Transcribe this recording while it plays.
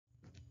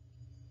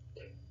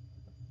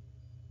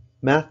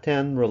Math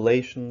 10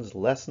 Relations,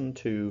 Lesson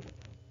 2,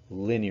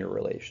 Linear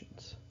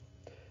Relations.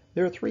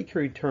 There are three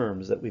key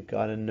terms that we've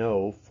got to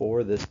know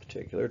for this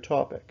particular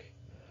topic.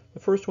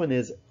 The first one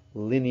is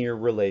linear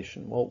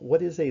relation. Well,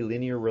 what is a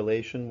linear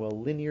relation? Well,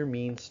 linear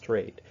means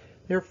straight.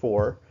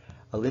 Therefore,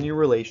 a linear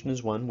relation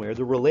is one where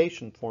the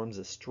relation forms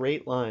a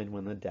straight line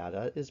when the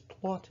data is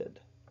plotted.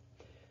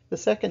 The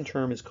second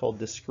term is called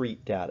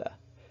discrete data.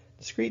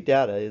 Discrete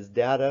data is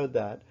data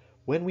that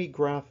when we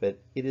graph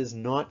it, it is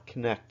not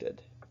connected.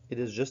 It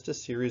is just a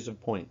series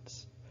of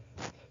points.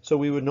 So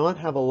we would not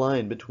have a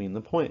line between the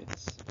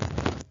points.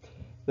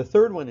 The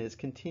third one is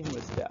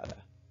continuous data.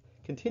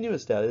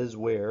 Continuous data is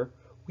where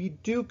we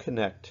do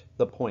connect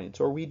the points,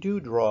 or we do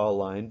draw a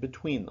line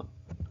between them.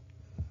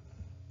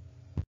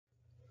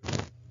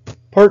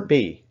 Part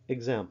B,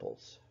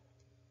 examples.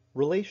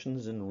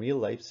 Relations in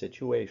real-life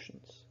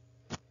situations.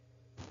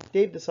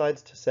 Dave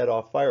decides to set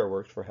off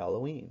fireworks for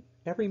Halloween.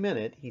 Every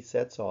minute he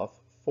sets off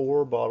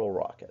 4 bottle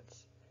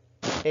rockets.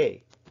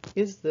 A.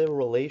 Is the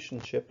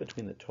relationship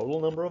between the total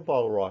number of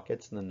bottle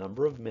rockets and the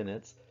number of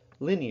minutes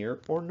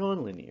linear or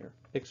nonlinear?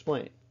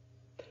 Explain.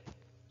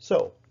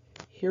 So,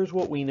 here's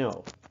what we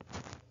know.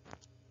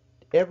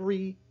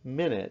 Every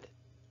minute,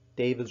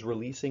 Dave is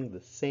releasing the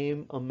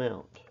same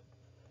amount.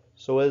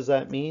 So what does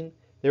that mean?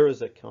 There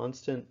is a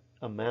constant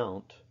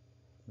amount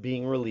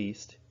being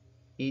released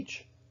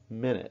each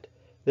minute.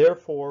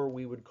 Therefore,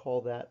 we would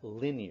call that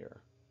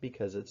linear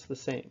because it's the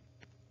same.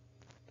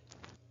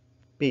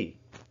 B.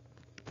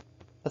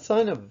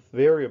 Assign a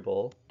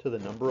variable to the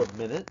number of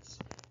minutes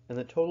and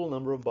the total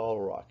number of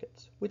bottle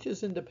rockets. Which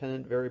is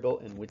independent variable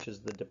and which is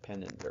the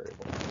dependent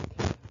variable?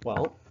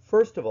 Well,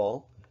 first of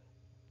all,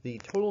 the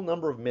total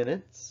number of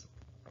minutes,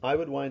 I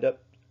would wind up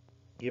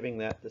giving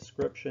that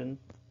description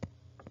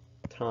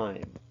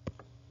time.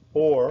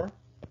 Or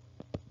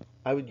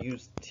I would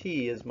use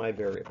t as my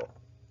variable.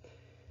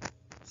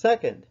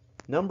 Second,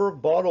 number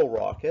of bottle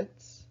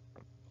rockets,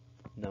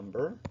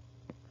 number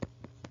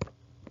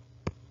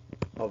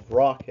of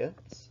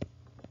rockets,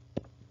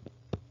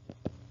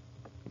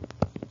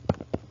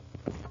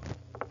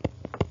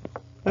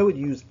 I would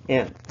use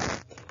n.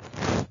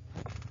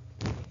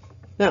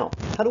 Now,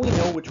 how do we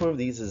know which one of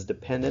these is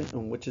dependent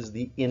and which is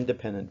the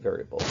independent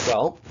variable?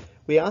 Well,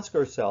 we ask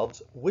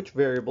ourselves which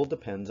variable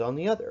depends on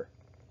the other.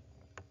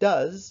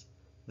 Does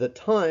the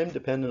time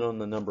depend on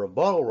the number of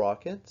bottle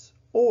rockets,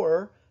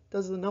 or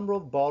does the number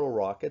of bottle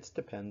rockets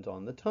depend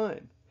on the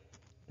time?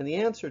 And the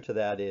answer to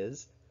that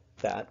is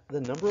that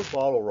the number of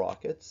bottle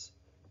rockets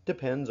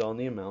depends on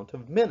the amount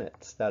of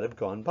minutes that have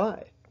gone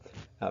by.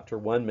 After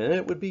 1 minute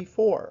it would be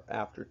 4.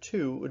 After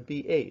 2 it would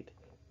be 8.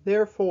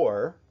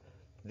 Therefore,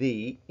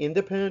 the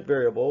independent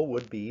variable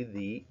would be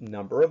the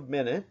number of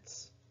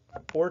minutes,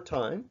 or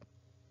time,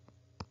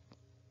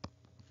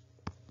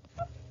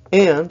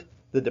 and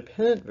the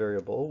dependent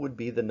variable would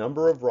be the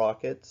number of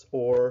rockets,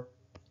 or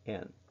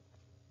n.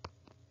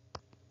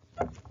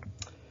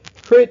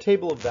 Create a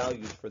table of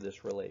values for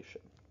this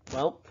relation.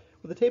 Well,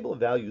 with a table of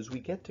values, we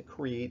get to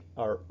create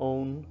our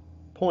own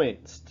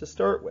points to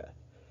start with.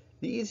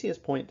 The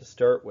easiest point to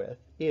start with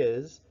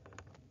is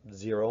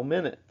 0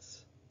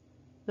 minutes.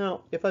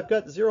 Now, if I've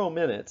got 0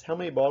 minutes, how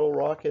many bottle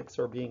rockets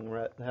are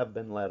have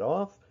been let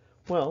off?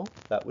 Well,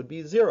 that would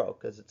be 0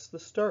 because it's the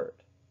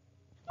start.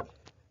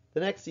 The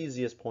next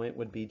easiest point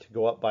would be to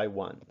go up by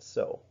 1.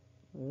 So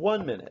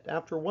 1 minute.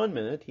 After 1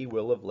 minute, he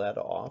will have let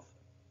off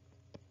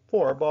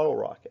 4 bottle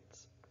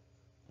rockets.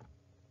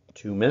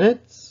 2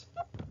 minutes,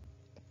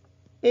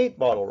 8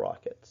 bottle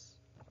rockets.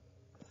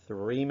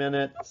 3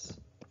 minutes,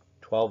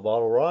 12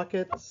 bottle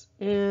rockets.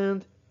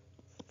 And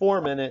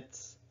 4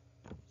 minutes,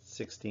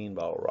 16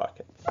 bottle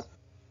rockets.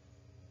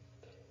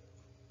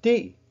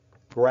 D.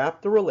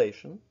 Graph the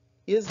relation.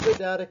 Is the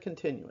data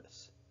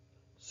continuous?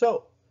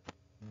 So,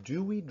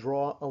 do we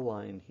draw a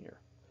line here?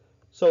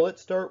 So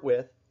let's start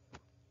with,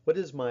 what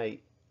is my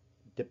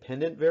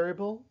dependent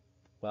variable?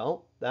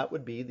 Well, that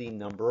would be the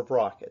number of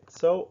rockets.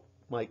 So,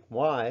 like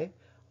y,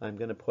 I'm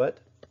going to put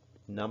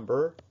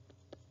number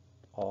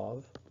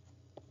of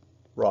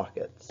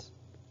rockets.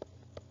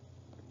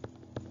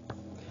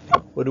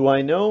 What do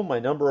I know? My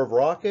number of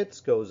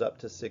rockets goes up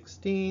to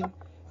 16,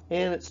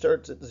 and it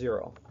starts at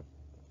 0.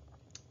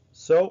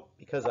 So,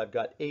 because I've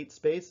got 8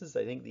 spaces,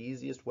 I think the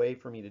easiest way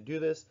for me to do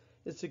this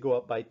is to go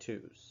up by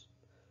 2's.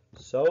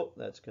 So,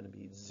 that's going to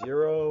be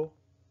 0,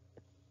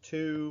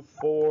 2,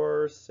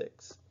 4,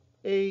 6,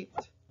 8,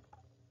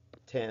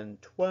 10,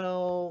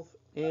 12,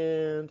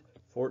 and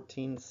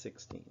 14,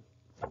 16.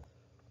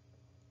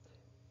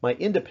 My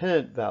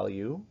independent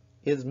value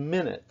is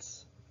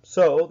minutes,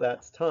 so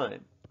that's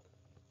time.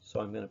 So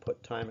I'm going to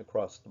put time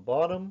across the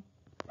bottom.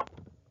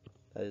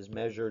 That is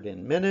measured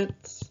in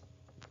minutes.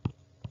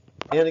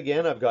 And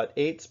again, I've got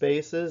 8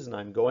 spaces, and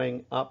I'm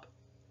going up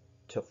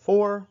to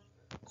 4.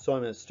 So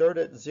I'm going to start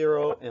at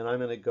 0, and I'm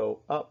going to go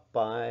up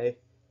by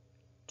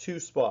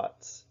 2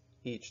 spots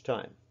each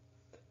time.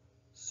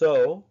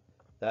 So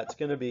that's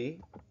going to be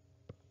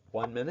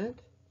 1 minute,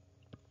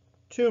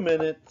 2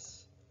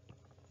 minutes,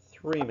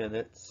 3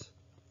 minutes,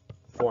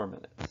 4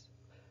 minutes.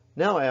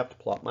 Now I have to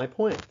plot my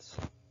points.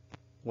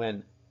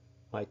 When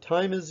my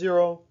time is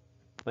 0,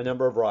 my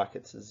number of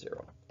rockets is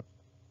 0.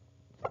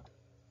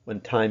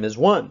 When time is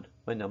 1,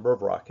 my number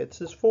of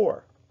rockets is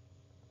 4.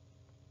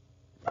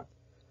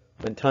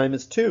 When time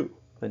is 2,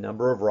 my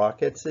number of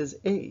rockets is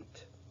 8.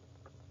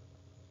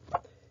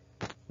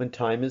 When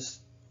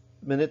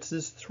minutes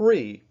is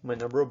 3, my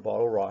number of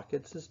bottle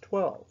rockets is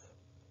 12.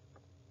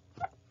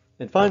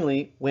 And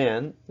finally,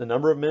 when the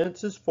number of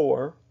minutes is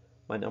 4,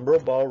 my number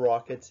of bottle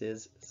rockets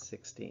is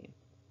 16.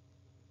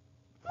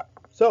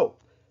 So,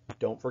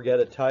 don't forget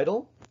a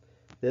title.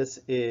 This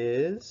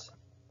is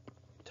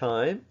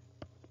time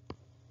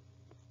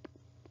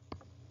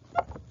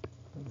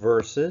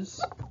versus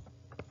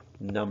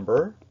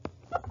number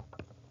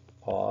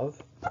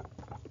of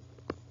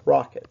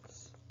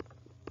rockets.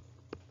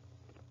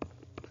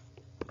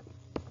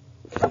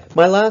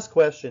 My last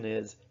question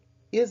is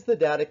the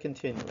data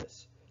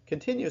continuous?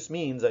 Continuous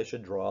means I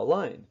should draw a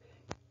line.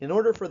 In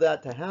order for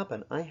that to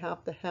happen, I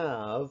have to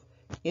have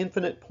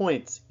infinite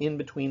points in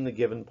between the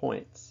given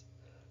points.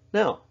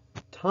 Now,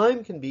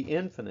 time can be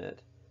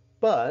infinite,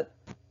 but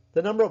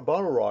the number of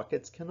bottle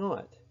rockets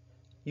cannot.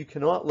 You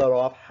cannot let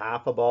off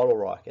half a bottle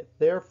rocket.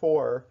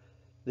 Therefore,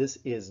 this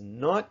is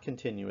not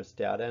continuous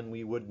data, and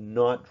we would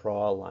not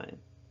draw a line.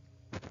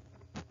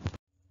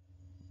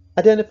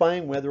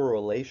 Identifying whether a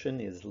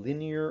relation is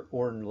linear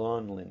or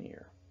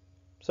nonlinear.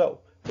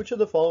 So, which of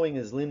the following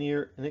is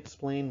linear, and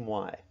explain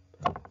why?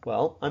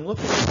 Well, I'm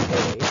looking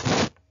at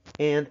A,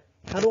 and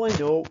how do I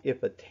know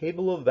if a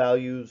table of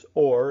values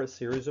or a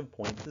series of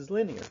points is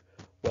linear?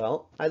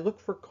 Well, I look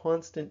for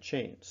constant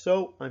change.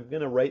 So I'm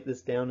going to write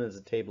this down as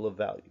a table of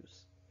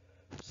values.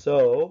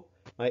 So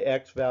my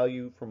x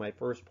value for my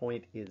first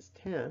point is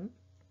 10.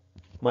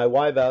 My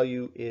y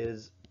value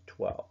is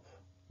 12.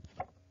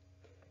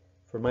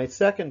 For my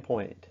second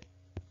point,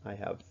 I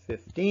have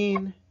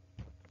 15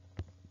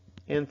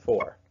 and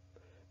 4.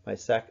 My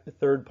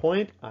third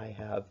point, I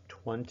have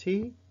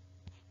 20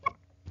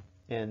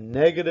 and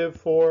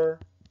 -4.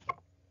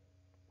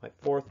 My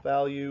fourth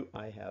value,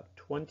 I have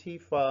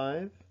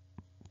 25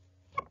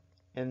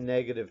 and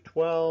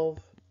 -12.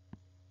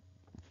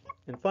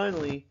 And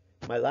finally,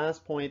 my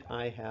last point,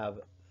 I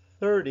have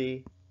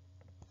 30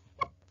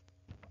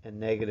 and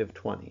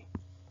 -20.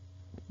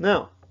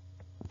 Now,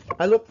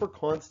 I look for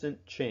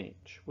constant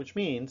change, which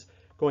means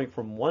going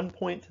from one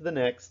point to the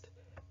next,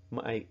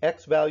 my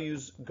x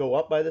values go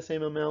up by the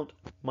same amount,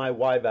 my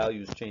y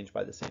values change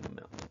by the same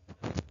amount.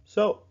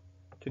 So,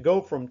 to go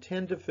from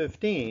 10 to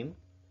 15,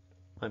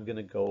 I'm going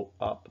to go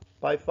up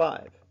by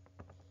 5.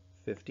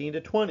 15 to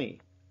 20,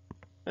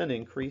 an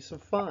increase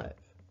of 5.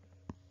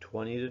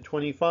 20 to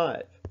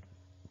 25,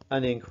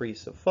 an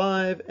increase of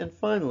 5. And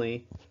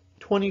finally,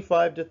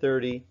 25 to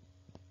 30,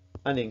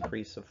 an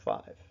increase of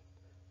 5.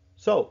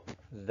 So,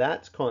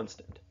 that's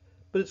constant,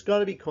 but it's got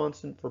to be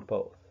constant for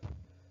both.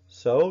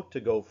 So, to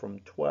go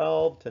from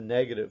 12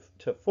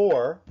 to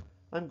 4,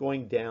 I'm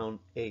going down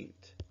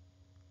 8.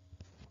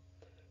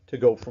 To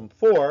go from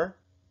 4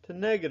 to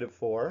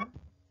 -4,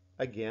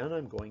 again,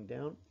 I'm going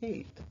down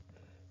 8.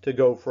 To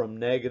go from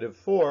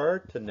 -4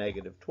 to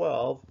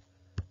 -12,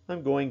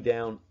 I'm going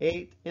down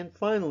 8. And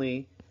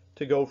finally,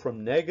 to go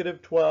from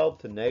 -12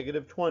 to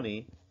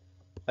 -20,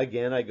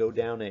 again, I go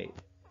down 8.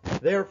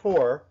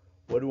 Therefore,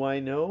 what do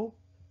I know?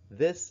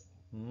 This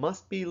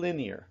must be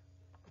linear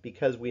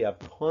because we have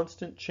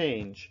constant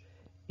change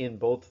in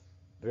both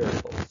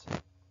variables.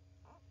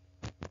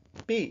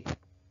 B,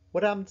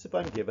 what happens if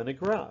I'm given a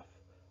graph?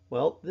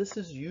 Well, this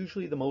is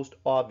usually the most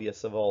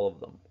obvious of all of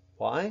them.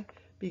 Why?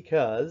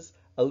 Because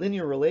a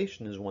linear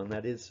relation is one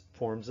that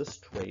forms a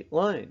straight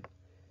line.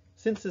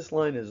 Since this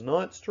line is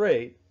not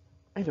straight,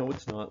 I know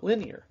it's not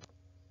linear.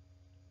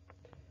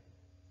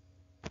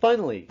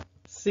 Finally,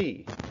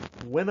 C,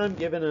 when I'm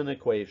given an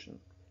equation,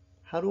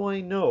 how do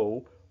I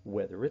know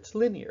whether it's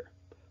linear?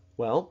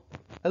 Well,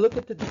 I look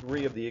at the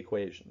degree of the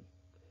equation.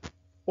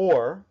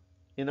 Or,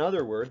 in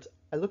other words,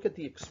 I look at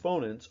the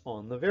exponents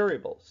on the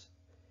variables.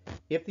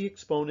 If the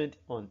exponent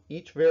on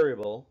each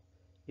variable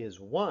is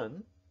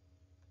 1,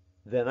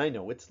 then I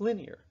know it's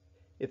linear.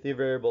 If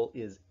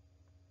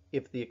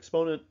the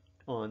exponent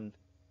on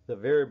the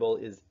variable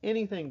is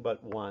anything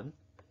but 1,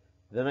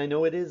 then I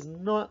know it is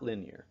not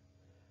linear.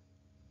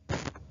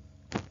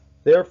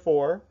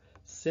 Therefore,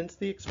 since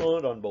the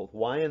exponent on both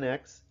y and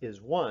x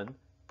is 1,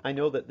 I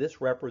know that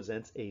this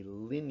represents a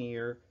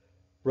linear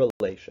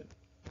relation.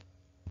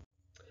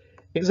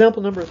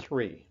 Example number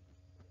 3.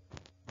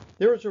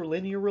 There is a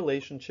linear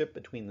relationship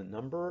between the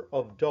number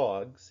of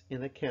dogs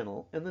in a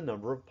kennel and the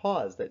number of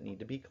paws that need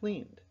to be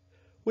cleaned.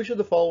 Which of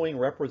the following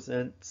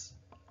represents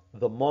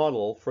the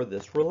model for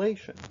this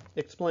relation?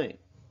 Explain.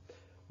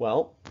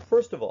 Well,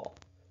 first of all,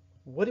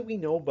 what do we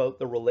know about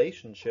the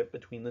relationship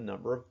between the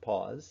number of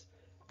paws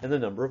and the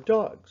number of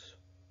dogs?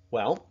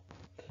 Well,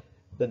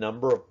 the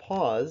number of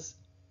paws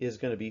is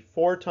going to be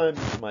 4 times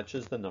as much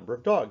as the number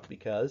of dogs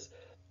because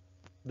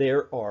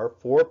there are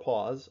 4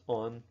 paws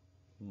on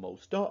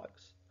most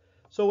dogs.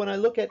 So when I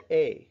look at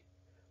A,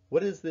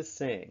 what is this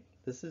saying?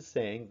 This is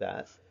saying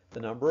that the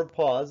number of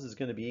paws is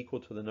going to be equal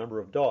to the number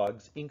of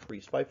dogs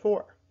increased by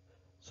 4.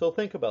 So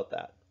think about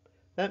that.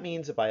 That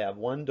means if I have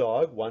 1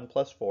 dog, 1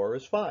 plus 4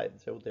 is 5.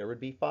 So there would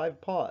be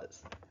 5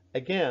 paws.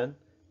 Again,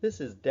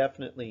 this is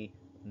definitely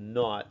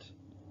not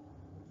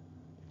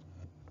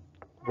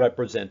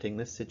representing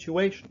this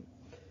situation.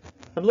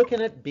 I'm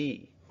looking at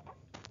B.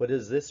 What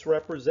does this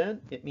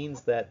represent? It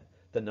means that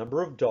the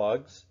number of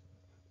dogs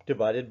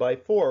divided by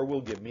 4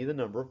 will give me the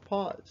number of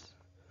paws.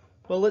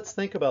 Well, let's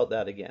think about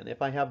that again.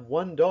 If I have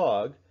 1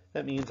 dog,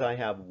 that means I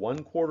have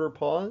 1/4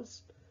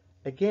 paws.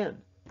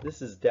 Again,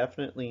 this is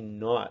definitely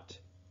not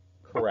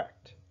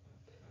correct.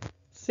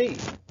 C.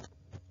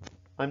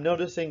 I'm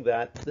noticing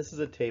that this is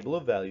a table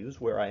of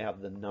values where I have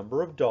the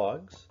number of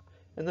dogs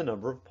and the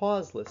number of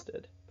paws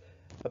listed.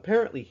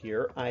 Apparently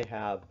here I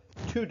have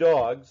 2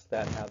 dogs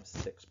that have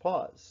 6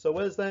 paws. So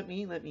what does that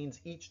mean? That means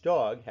each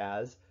dog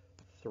has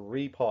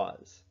 3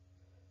 paws.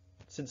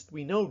 Since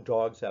we know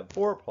dogs have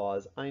 4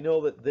 paws, I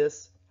know that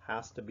this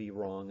has to be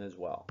wrong as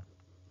well.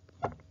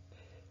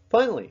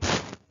 Finally,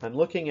 I'm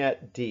looking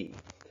at D.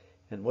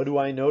 And what do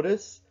I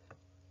notice?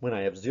 When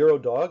I have 0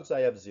 dogs,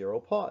 I have 0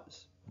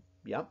 paws.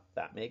 Yep,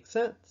 that makes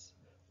sense.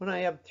 When I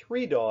have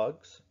 3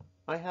 dogs,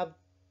 I have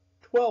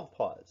 12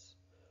 paws.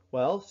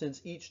 Well,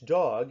 since each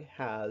dog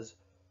has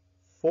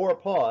 4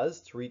 paws,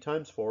 3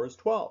 times 4 is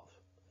 12.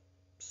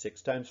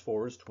 6 times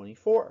 4 is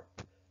 24.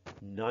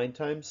 9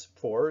 times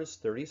 4 is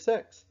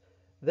 36.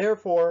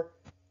 Therefore,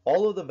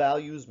 all of the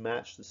values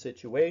match the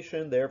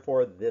situation.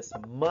 Therefore, this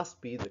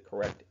must be the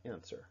correct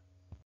answer.